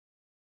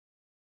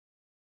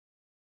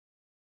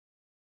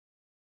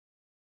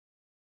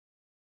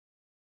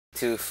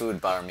2 food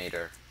bar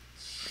meter.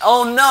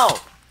 Oh no!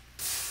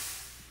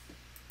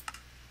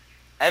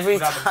 Every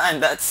What happened? time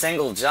that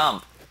single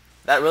jump.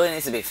 That really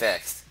needs to be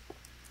fixed.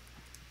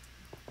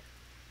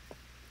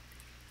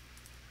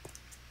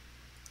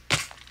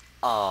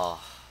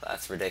 Oh,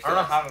 that's I don't know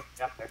ridiculous. how many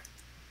get there.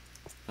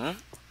 Hmm?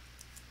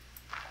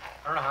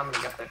 I don't know how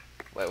many get there.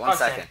 Wait, Oh, 1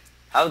 second.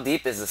 How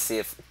deep is the Sea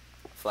of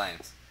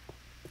Flames?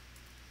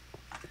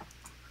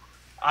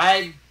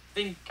 I'm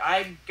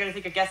gonna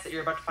take a guess that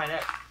you're about to find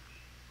out.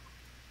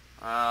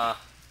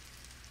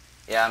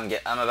 Yeah,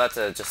 I'm about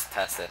to just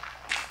test it.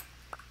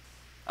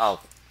 Oh,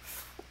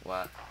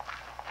 what?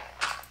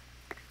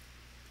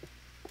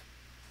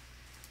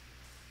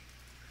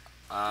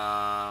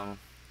 I'm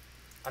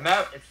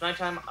out. It's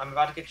nighttime. I'm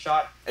about to get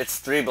shot. It's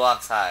 3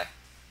 blocks high.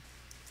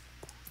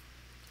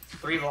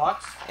 3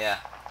 blocks. Yeah.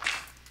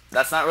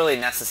 That's not really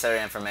necessary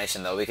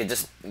information, though. We could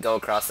just go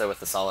across there with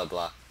the solid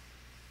block.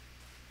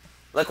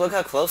 Look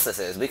how close this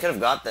is. We could have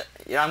got the...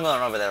 You know, I'm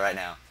going over there right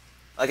now.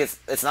 Like,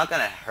 it's not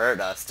gonna hurt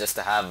us just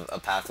to have a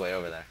pathway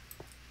over there.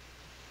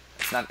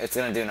 It's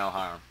gonna do no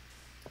harm.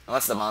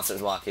 Unless the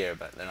monsters walk here,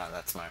 but they're not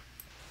that smart.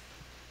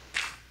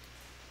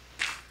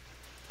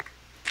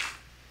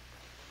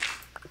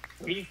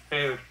 We need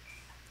food.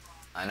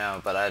 I know,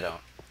 but I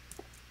don't.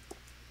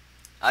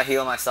 I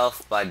heal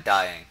myself by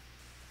dying.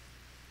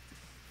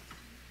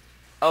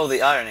 Oh,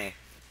 the irony.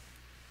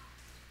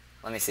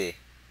 Let me see.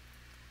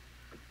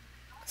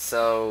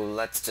 So,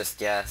 let's just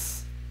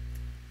guess.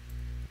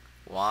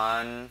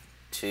 1,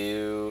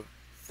 2,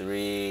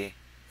 3,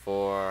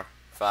 4,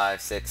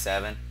 5, 6,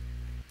 7.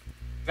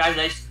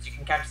 Congratulations, you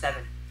can catch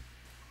 7.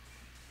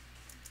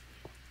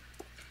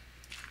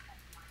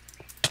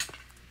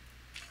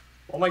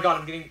 Oh my god,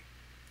 I'm getting...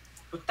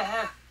 What the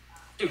heck?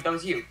 Dude, that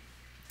was you.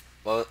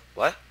 Well,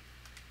 what?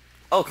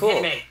 Oh, You cool.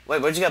 hit me.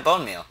 Wait, where'd you get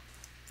bone meal?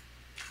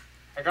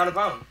 I got a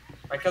bone.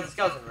 I killed the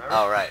skeleton, remember?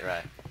 Oh, right.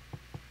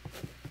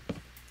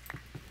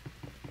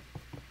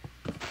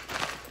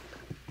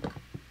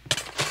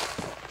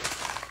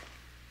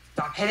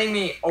 Stop hitting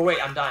me! Oh wait,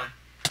 I'm dying.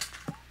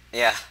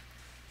 Yeah.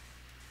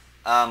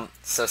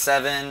 So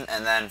 7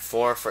 and then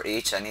 4 for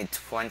each. I need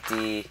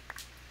 20,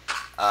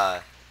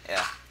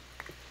 yeah.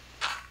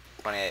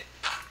 28.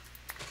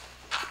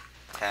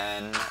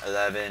 10,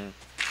 11,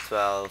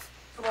 12,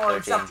 Come on,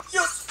 13, stop.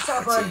 Yes,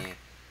 stop, bud. 14,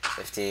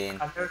 15,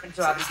 I've never been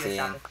so happy to get 16,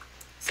 stopped.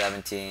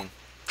 17,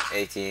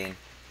 18,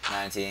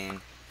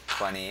 19,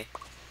 20,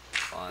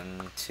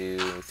 1, 2,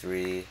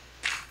 3,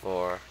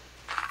 4,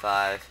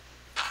 5,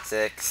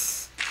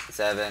 6,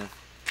 7,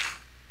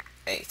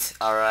 8.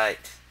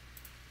 Alright.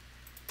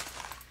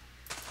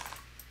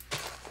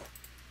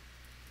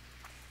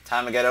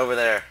 Time to get over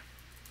there.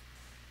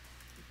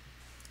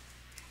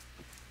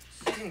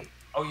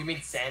 Oh, you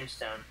mean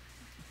sandstone.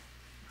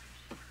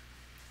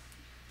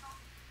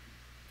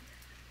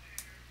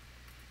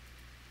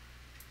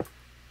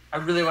 I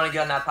really want to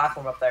get on that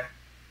platform up there.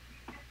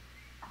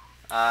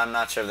 I'm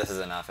not sure if this is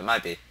enough. It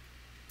might be.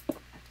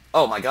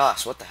 Oh my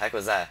gosh, what the heck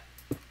was that?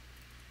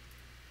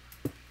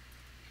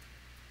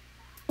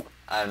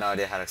 I have no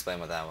idea how to explain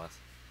what that was.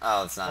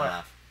 Oh, it's not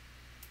What?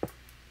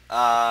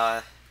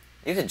 enough.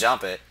 You could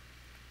jump it.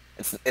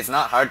 It's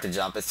not hard to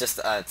jump. It's just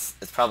it's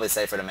probably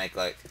safer to make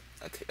like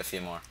a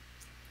few more.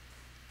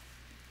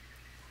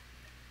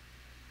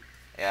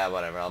 Yeah,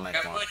 whatever. I'll make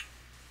more.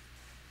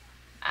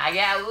 I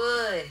got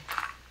wood.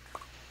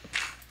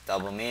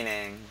 Double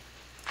meaning.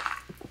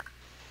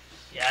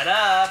 Shut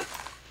up.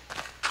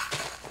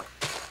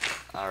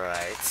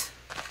 Alright.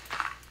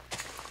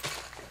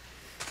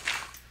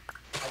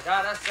 I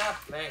got us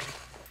something.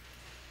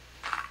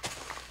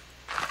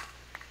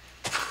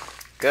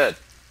 Good.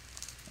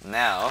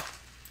 Now,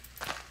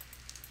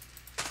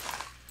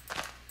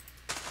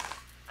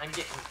 I'm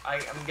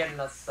getting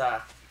us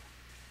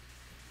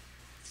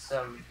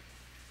some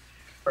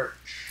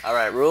birch.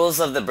 alright, rules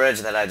of the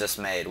bridge that I just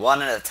made.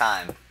 One at a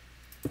time.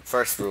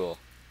 First rule.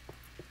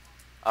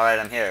 Alright,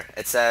 I'm here.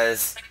 It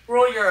says,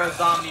 Roll, you're a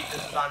zombie.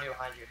 There's a zombie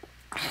behind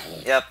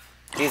you. yep,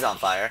 he's on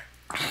fire.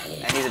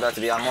 And he's about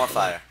to be on more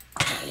fire.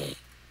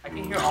 I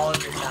can hear all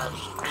of your sounds.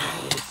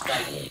 It's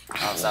like,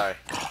 Oh, sorry.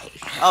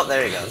 Oh,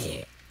 there he goes.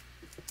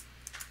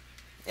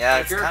 Yeah,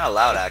 it's kind of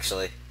loud,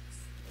 actually.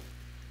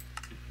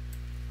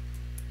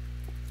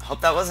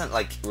 Hope that wasn't,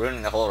 like,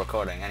 ruining the whole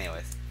recording,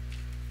 anyways.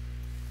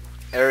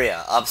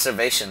 Area,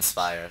 observation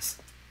spires.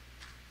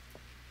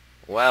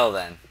 Well,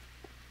 then.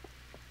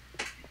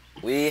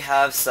 We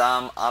have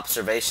some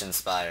observation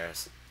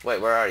spires. Wait,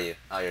 where are you?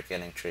 Oh, you're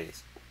getting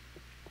trees.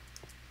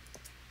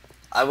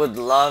 I would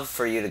love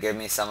for you to give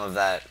me some of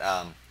that,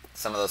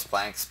 some of those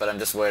planks, but I'm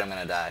just worried I'm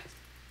gonna die.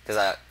 Because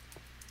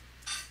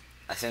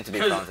I seem to be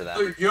prone to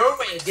that. Your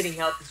way of getting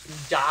health is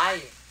from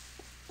dying.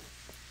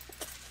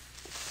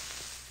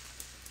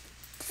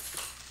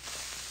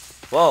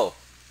 Whoa.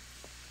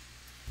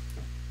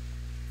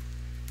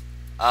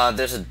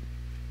 There's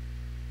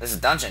a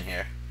dungeon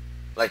here.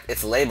 Like,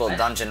 it's labeled What?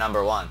 dungeon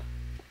number 1.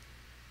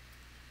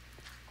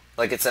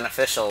 Like, it's an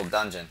official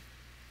dungeon.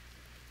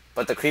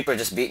 But the creeper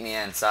just beat me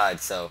inside,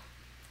 so...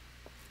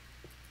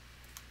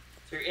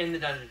 So you're in the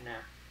dungeon now.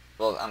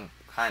 Well, I'm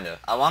kinda.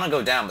 I want to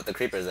go down, but the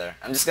creeper's there.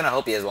 I'm just gonna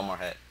hope he has one more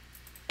hit.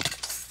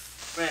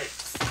 Wait,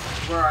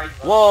 where are you?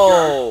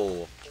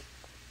 Whoa!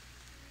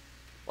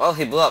 Well,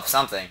 he blew up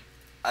something.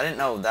 I didn't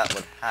know that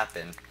would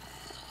happen.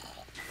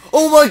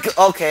 Oh my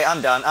god! Okay,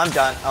 I'm done. I'm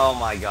done. Oh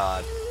my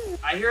god.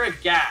 I hear a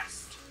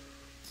ghast.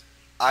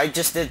 I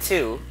just did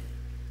too.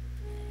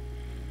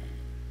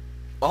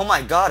 Oh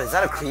my god, is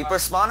that a creeper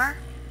spawner?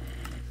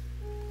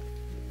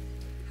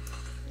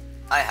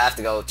 I have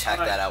to go check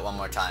that out one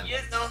more time. He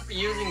is known for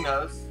using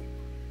those.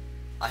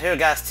 I hear a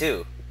gas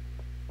too.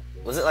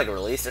 Was it like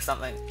released or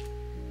something?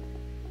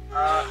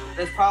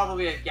 There's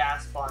probably a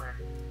gas spawner.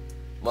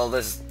 Well,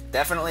 there's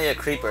definitely a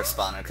creeper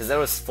spawner because there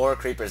was 4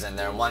 creepers in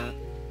there and one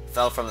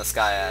fell from the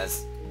sky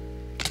as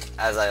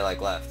I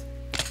like left.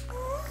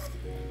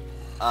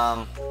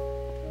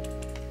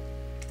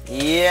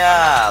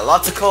 Yeah,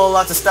 lots of coal,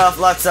 lots of stuff,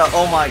 lots of,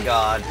 oh my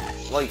god.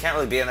 Well, you can't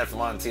really be in there for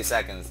more than 2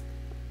 seconds.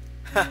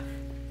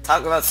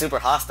 Talk about super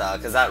hostile,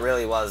 because that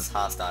really was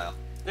hostile.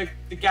 The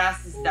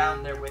gas is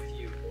down there with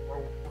you,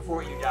 or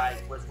before you died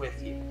was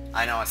with you.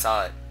 I know, I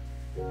saw it.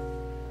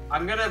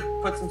 I'm gonna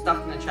put some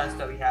stuff in the chest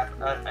that we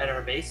have at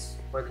our base,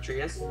 where the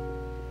tree is.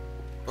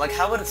 Like,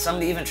 how would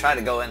somebody even try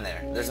to go in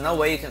there? There's no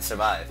way you can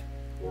survive.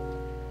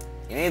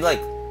 You need,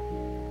 like,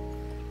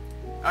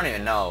 I don't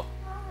even know.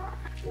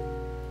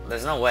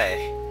 There's no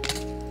way.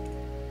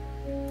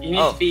 You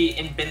need to be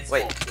invincible.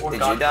 Wait, or did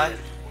God you die?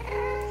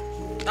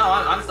 No,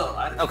 I'm still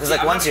alive. No, because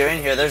like once you're in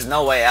here, there's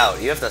no way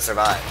out. You have to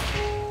survive.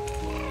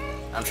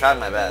 I'm trying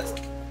my best.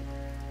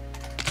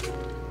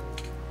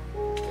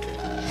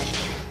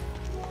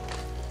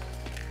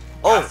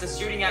 Oh! Ghast is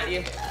shooting at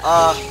you.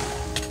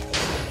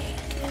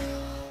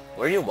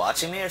 Were you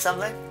watching me or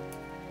something?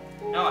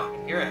 No, I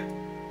can hear it.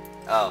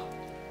 Oh.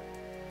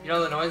 You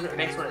know the noise it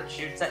makes when it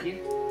shoots at you?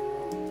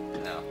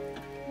 No.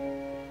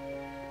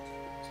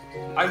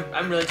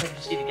 I'm really tempted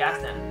to see the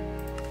gas now.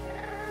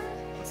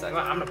 1 second.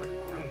 I'm gonna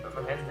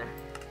put my head in there.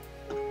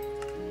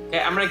 Okay,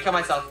 I'm gonna kill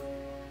myself.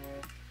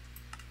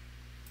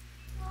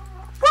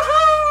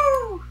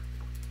 Woohoo!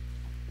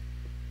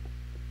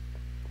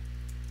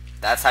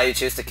 That's how you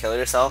choose to kill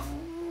yourself?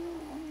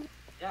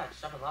 Yeah,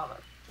 just jump in lava.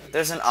 Jeez.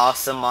 There's an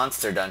awesome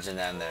monster dungeon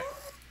down there.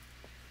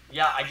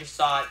 Yeah, I just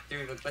saw it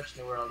through the glitch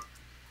in the world.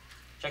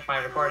 Check my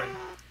recording.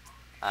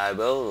 I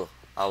will.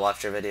 I'll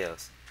watch your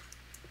videos.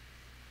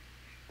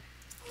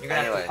 You're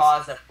gonna have to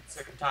pause at a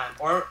certain time.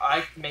 Or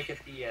I can make it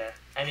the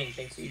ending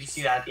thing, so you just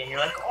see that at the end, you're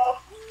like,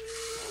 oh!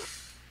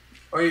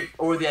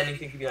 Or the ending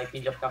thing could be like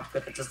me jumping off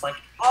the cliff, it's just like,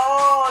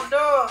 oh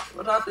no!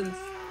 What happens?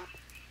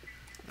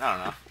 I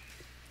don't know.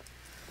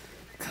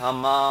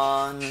 Come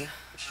on.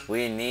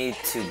 We need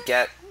to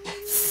get...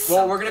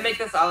 Well, we're gonna make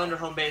this island our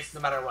home base no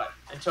matter what.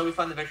 Until we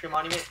find the victory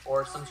monument,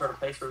 or some sort of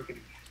place where we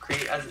can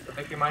create as a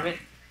victory monument.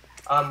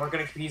 We're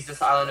gonna use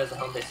this island as a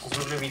home base, because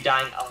we're gonna be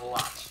dying a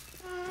lot.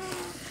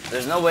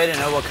 There's no way to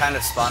know what kind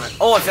of spawner...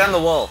 Oh, I found the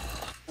wool!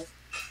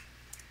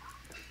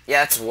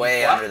 Yeah, it's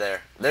way under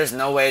there. There's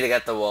no way to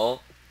get the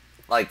wool.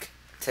 Like,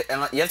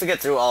 and you have to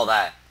get through all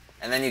that,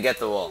 and then you get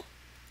the wool.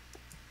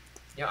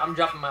 You know, I'm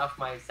dropping off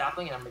my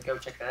sapling, and I'm gonna go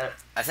check that out.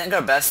 I think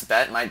our best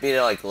bet might be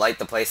to, like, light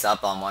the place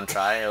up on one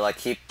try, or, like,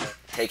 keep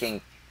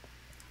taking...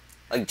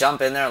 Like,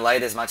 jump in there and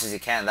light as much as you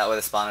can, that way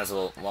the spawners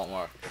won't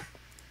work.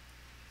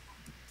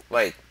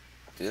 Wait,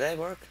 do they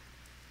work?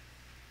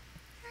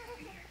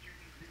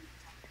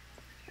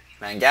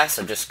 Man, gas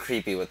are just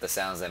creepy with the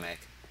sounds they make.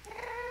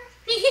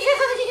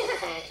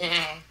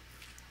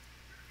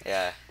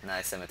 Yeah,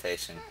 nice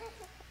imitation,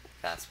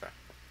 Casper.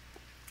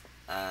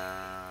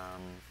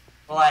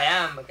 Well, I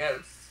am a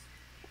ghost.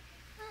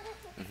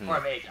 Or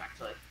a mage,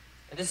 actually.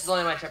 And this is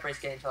only my temporary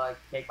skin until I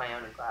make my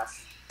own in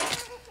class.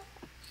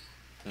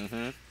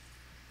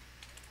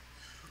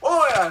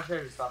 Oh yeah,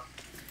 sure, stop.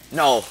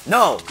 No,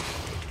 no!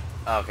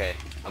 Okay,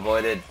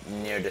 avoided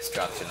near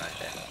destruction, I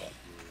think.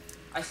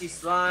 I see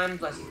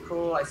slimes, I see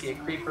coal, I see a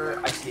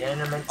creeper, I see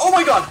enderman. Oh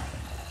my god!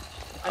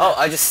 Oh,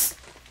 I just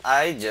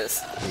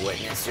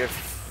witnessed your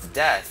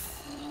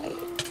death.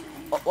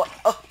 Oh, what?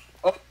 Oh,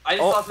 oh I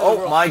just saw through the oh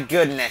world. my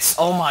goodness!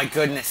 Oh my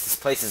goodness! This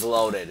place is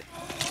loaded.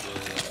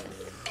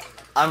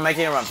 I'm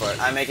making a run for it.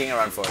 I'm making a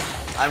run for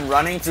it. I'm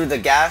running through the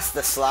gas,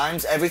 the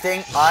slimes,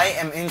 everything. I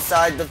am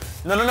inside the.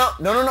 No, no, no,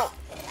 no, no, no.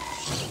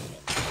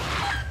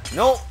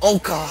 No! Oh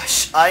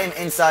gosh! I am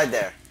inside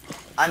there.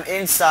 I'm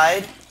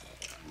inside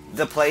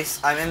the place.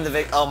 I'm in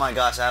the oh my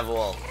gosh! I have a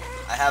wall.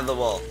 I have the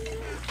wall.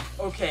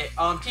 Okay,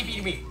 TP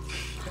to me.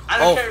 I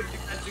don't care if you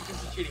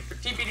guys are cheating, but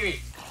TP to me.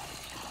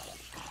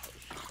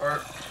 Or...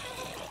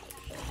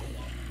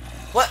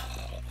 What?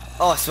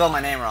 Oh, I spelled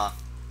my name wrong.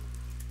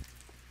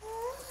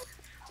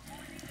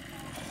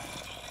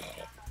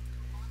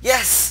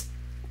 Yes!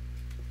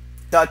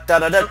 Da da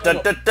da da da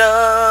da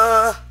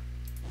da!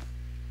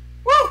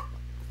 Woo!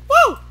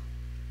 Woo!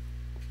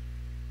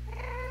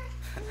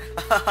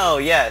 Oh,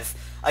 yes.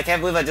 I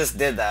can't believe I just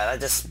did that. I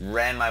just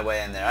ran my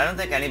way in there. I don't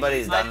think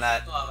anybody's done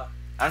that.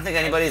 I don't think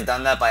anybody's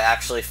done that by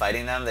actually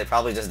fighting them. They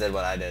probably just did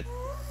what I did.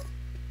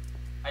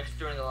 I just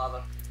threw it in the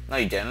lava. No,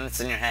 you didn't. It's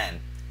in your hand.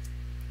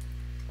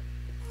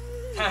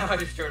 I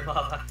destroyed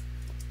lava.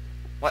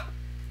 What?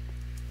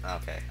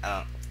 Okay,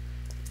 I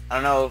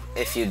don't know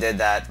if you did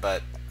that,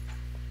 but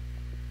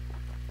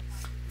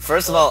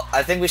first of all,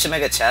 I think we should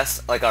make a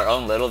chest, like our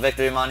own little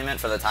victory monument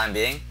for the time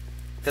being,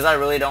 because I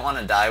really don't want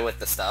to die with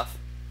the stuff,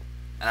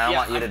 and I don't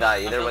want you to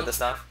die either with the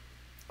stuff.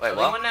 Wait,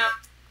 building what? one now.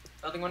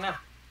 Building one now.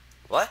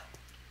 What?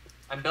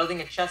 I'm building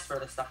a chest for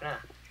this stuff now.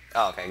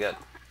 Oh, okay, good.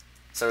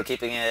 So we're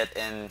keeping it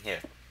in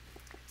here.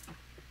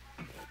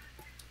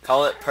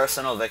 Call it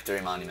Personal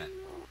Victory Monument.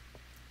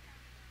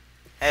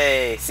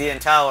 Hey, CN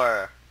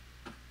Tower!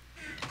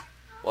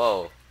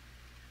 Whoa.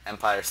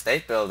 Empire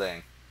State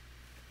Building.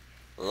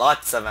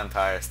 Lots of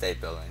Empire State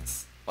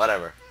Buildings.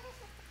 Whatever.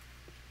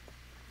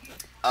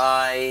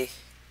 I'm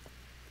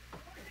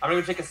gonna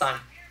go take a sign.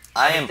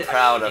 I am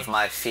proud of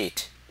my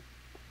feet.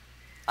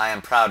 I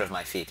am proud of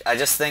my feet. I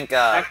just think,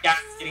 That gas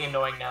is getting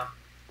annoying now.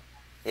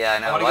 yeah, I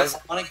know.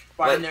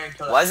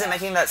 Why is it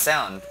making that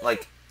sound?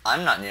 Like,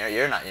 I'm not near it,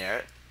 you're not near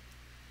it.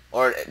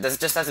 Or does it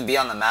just have to be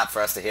on the map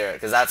for us to hear it?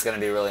 Because that's going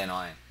to be really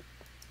annoying.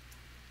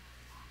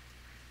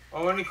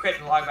 Well, when we quit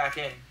and log back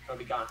in, it'll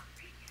be gone.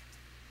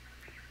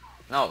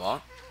 No, it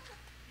won't.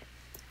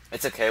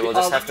 It's okay. We'll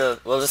just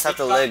have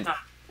to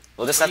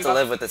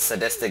live with its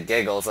sadistic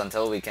giggles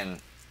until we can.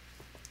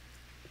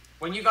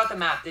 When you got the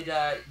map, did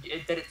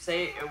it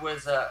say it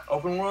was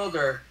open world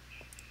or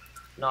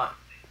not?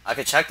 I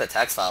could check the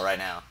text file right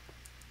now.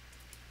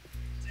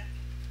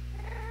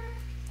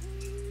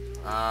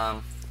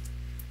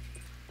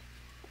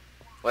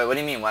 Wait, what do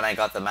you mean when I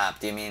got the map?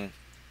 Do you mean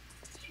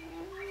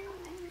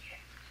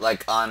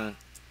like on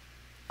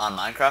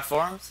Minecraft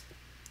forums?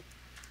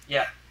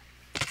 Yeah.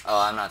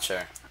 Oh, I'm not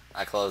sure.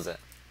 I closed it.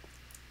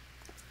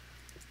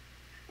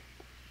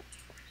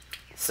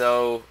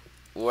 So,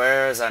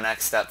 where is our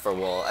next step for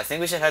wool? I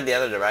think we should head the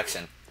other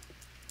direction.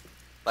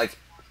 Like,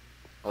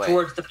 wait.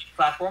 Towards the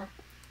platform?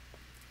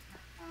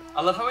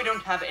 I love how we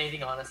don't have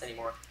anything on us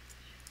anymore.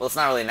 Well, it's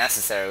not really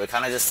necessary. We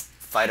kind of just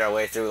fight our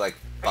way through, like,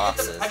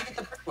 bosses. How'd you get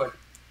the birchwood?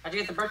 How'd you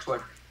get the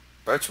birchwood?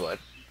 Birchwood?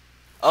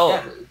 Oh,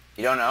 yeah.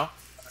 You don't know?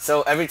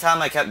 So, every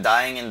time I kept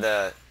dying in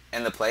the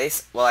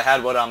place, well, I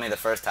had wood on me the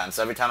first time,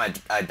 so every time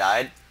I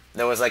died,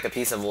 there was, like, a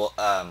piece of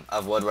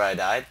wood where I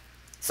died.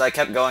 So I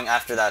kept going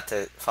after that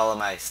to follow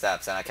my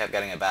steps, and I kept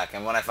getting it back.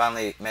 And when I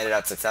finally made it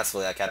out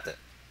successfully, I kept it.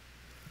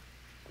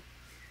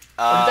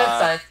 What's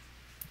that sign?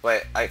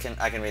 Wait, I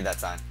can read that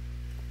sign.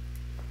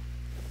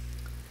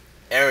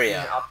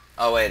 Area.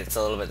 Oh wait, it's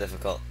a little bit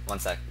difficult. One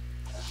sec.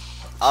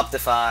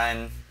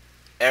 Optifine.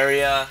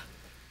 Area.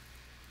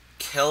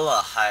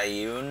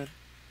 Kilahayun.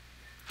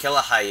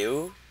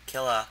 Kilahayu.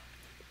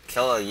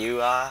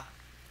 Kilauea.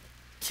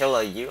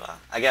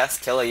 I guess.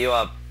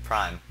 Kilauea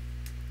Prime.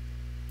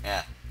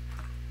 Yeah.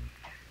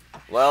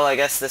 Well, I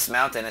guess this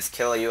mountain is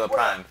Kilauea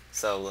Prime,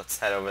 so let's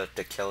head over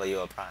to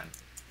Kilauea Prime.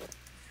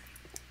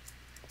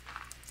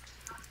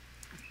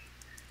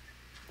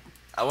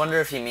 I wonder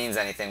if he means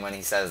anything when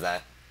he says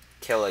that.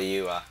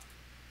 Kilauea.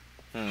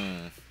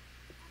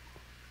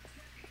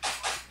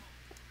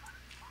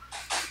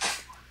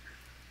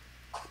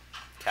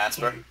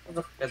 Casper?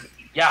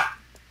 Yeah.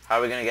 How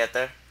are we gonna get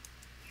there?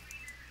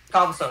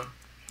 Cobblestone.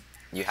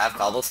 You have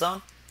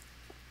cobblestone?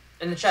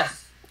 In the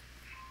chest.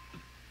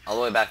 All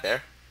the way back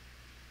there?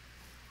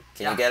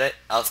 Can you get it?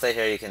 I'll stay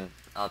here.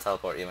 I'll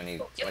teleport you when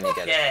you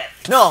get it.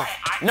 No!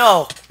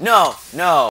 No! No! No!